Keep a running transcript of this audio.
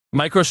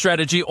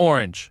MicroStrategy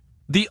Orange,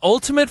 the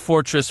ultimate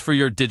fortress for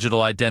your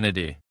digital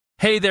identity.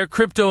 Hey there,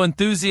 crypto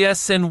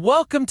enthusiasts, and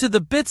welcome to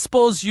the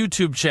BitsBulls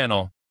YouTube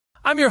channel.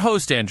 I'm your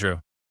host, Andrew.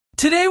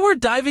 Today we're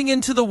diving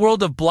into the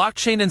world of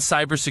blockchain and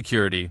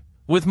cybersecurity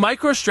with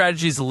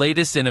MicroStrategy's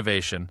latest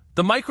innovation,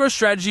 the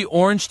MicroStrategy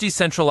Orange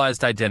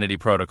Decentralized Identity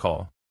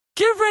Protocol.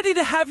 Get ready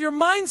to have your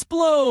minds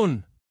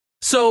blown!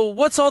 So,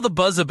 what's all the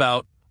buzz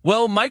about?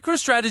 Well,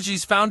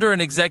 MicroStrategy's founder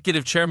and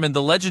executive chairman,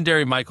 the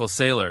legendary Michael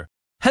Saylor,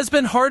 has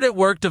been hard at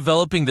work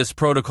developing this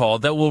protocol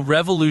that will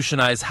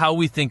revolutionize how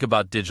we think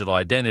about digital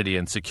identity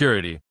and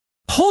security.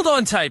 Hold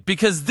on tight,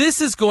 because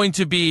this is going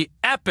to be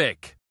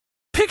epic!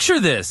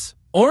 Picture this.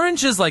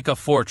 Orange is like a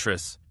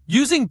fortress,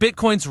 using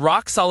Bitcoin's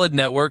rock-solid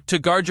network to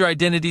guard your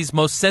identity's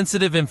most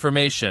sensitive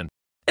information.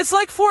 It's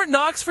like Fort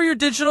Knox for your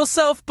digital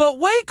self, but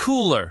way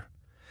cooler.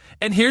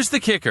 And here's the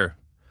kicker.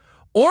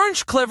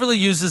 Orange cleverly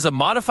uses a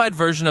modified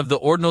version of the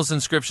Ordinal's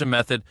inscription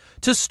method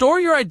to store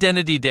your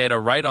identity data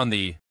right on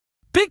the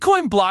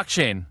Bitcoin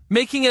blockchain,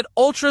 making it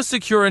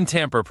ultra-secure and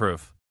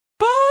tamper-proof.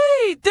 But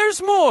wait,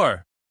 there's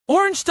more!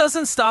 Orange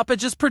doesn't stop at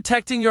just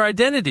protecting your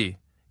identity.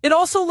 It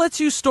also lets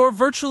you store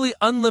virtually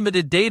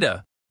unlimited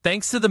data,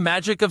 thanks to the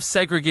magic of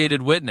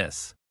segregated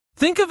witness.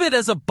 Think of it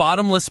as a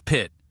bottomless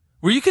pit,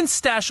 where you can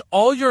stash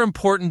all your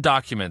important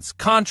documents,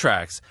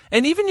 contracts,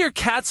 and even your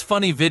cat's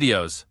funny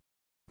videos.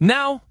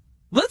 Now,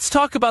 let's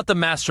talk about the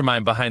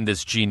mastermind behind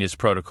this genius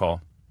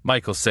protocol,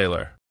 Michael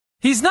Saylor.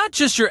 He's not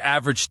just your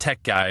average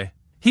tech guy.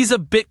 He's a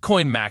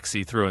Bitcoin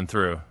maxi through and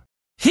through.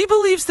 He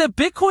believes that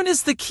Bitcoin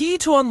is the key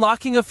to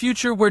unlocking a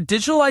future where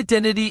digital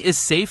identity is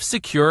safe,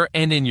 secure,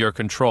 and in your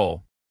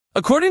control.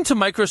 According to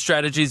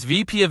MicroStrategy's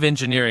VP of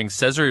Engineering,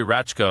 Cezary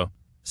Raczko,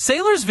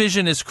 Saylor's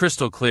vision is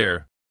crystal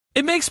clear.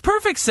 It makes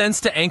perfect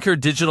sense to anchor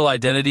digital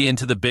identity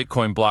into the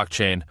Bitcoin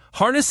blockchain,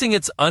 harnessing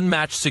its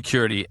unmatched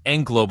security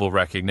and global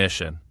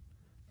recognition.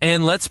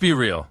 And let's be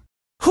real,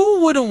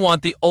 who wouldn't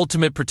want the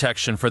ultimate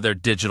protection for their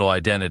digital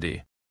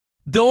identity?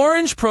 The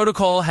Orange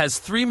Protocol has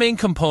three main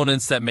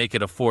components that make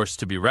it a force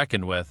to be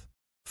reckoned with.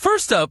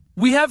 First up,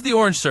 we have the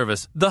Orange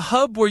Service, the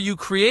hub where you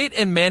create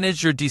and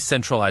manage your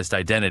decentralized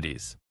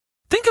identities.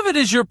 Think of it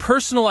as your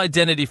personal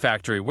identity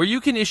factory, where you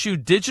can issue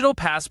digital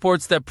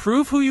passports that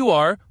prove who you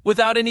are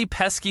without any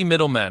pesky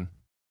middlemen.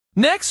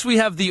 Next, we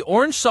have the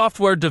Orange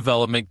Software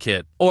Development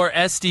Kit, or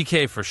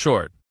SDK for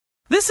short.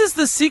 This is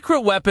the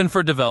secret weapon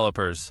for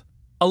developers,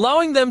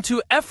 allowing them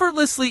to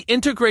effortlessly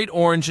integrate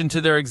Orange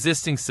into their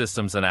existing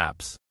systems and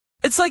apps.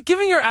 It's like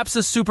giving your apps a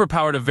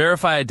superpower to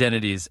verify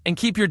identities and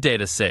keep your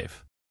data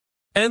safe.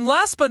 And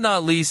last but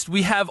not least,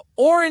 we have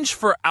Orange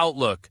for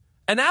Outlook,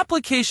 an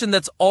application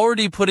that's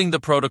already putting the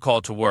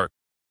protocol to work.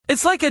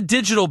 It's like a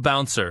digital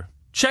bouncer,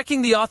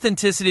 checking the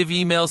authenticity of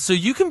emails so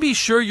you can be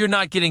sure you're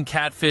not getting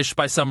catfished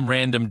by some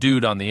random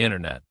dude on the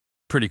internet.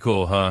 Pretty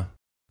cool, huh?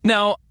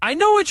 Now, I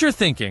know what you're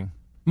thinking.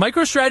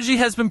 MicroStrategy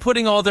has been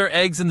putting all their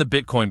eggs in the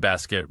Bitcoin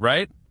basket,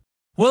 right?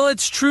 Well,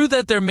 it's true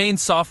that their main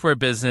software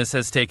business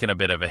has taken a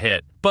bit of a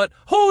hit, but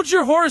hold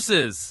your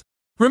horses!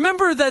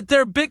 Remember that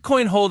their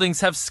Bitcoin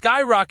holdings have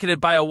skyrocketed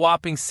by a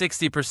whopping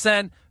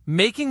 60%,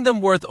 making them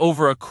worth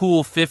over a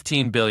cool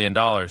 $15 billion.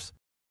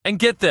 And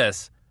get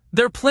this,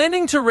 they're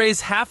planning to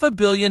raise $500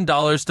 million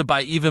to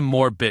buy even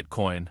more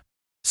Bitcoin.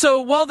 So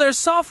while their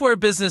software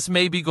business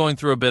may be going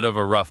through a bit of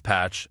a rough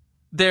patch,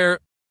 their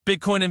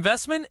Bitcoin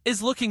investment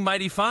is looking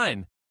mighty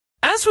fine.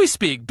 As we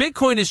speak,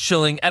 Bitcoin is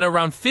chilling at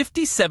around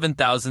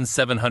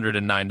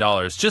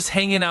 $57,709, just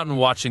hanging out and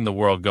watching the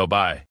world go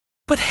by.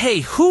 But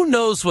hey, who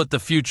knows what the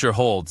future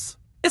holds?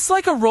 It's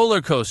like a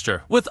roller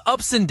coaster, with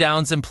ups and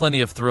downs and plenty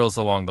of thrills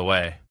along the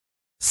way.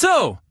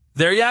 So,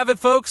 there you have it,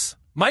 folks.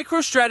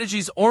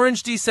 MicroStrategy's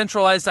Orange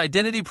Decentralized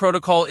Identity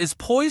Protocol is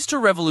poised to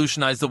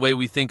revolutionize the way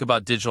we think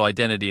about digital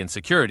identity and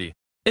security.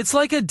 It's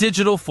like a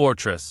digital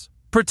fortress,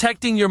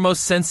 protecting your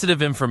most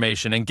sensitive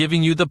information and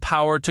giving you the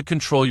power to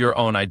control your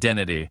own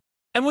identity.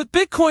 And with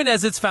Bitcoin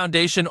as its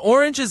foundation,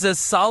 Orange is as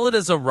solid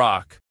as a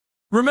rock.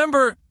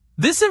 Remember,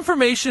 this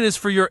information is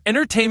for your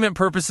entertainment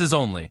purposes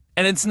only,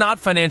 and it's not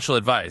financial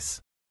advice.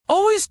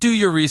 Always do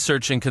your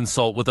research and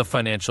consult with a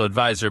financial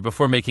advisor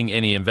before making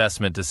any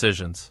investment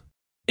decisions.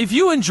 If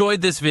you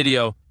enjoyed this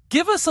video,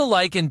 give us a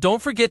like and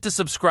don't forget to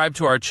subscribe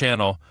to our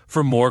channel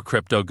for more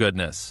crypto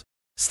goodness.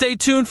 Stay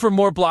tuned for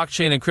more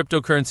blockchain and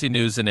cryptocurrency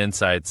news and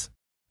insights.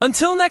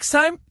 Until next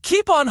time,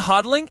 keep on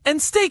hodling and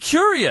stay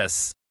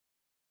curious!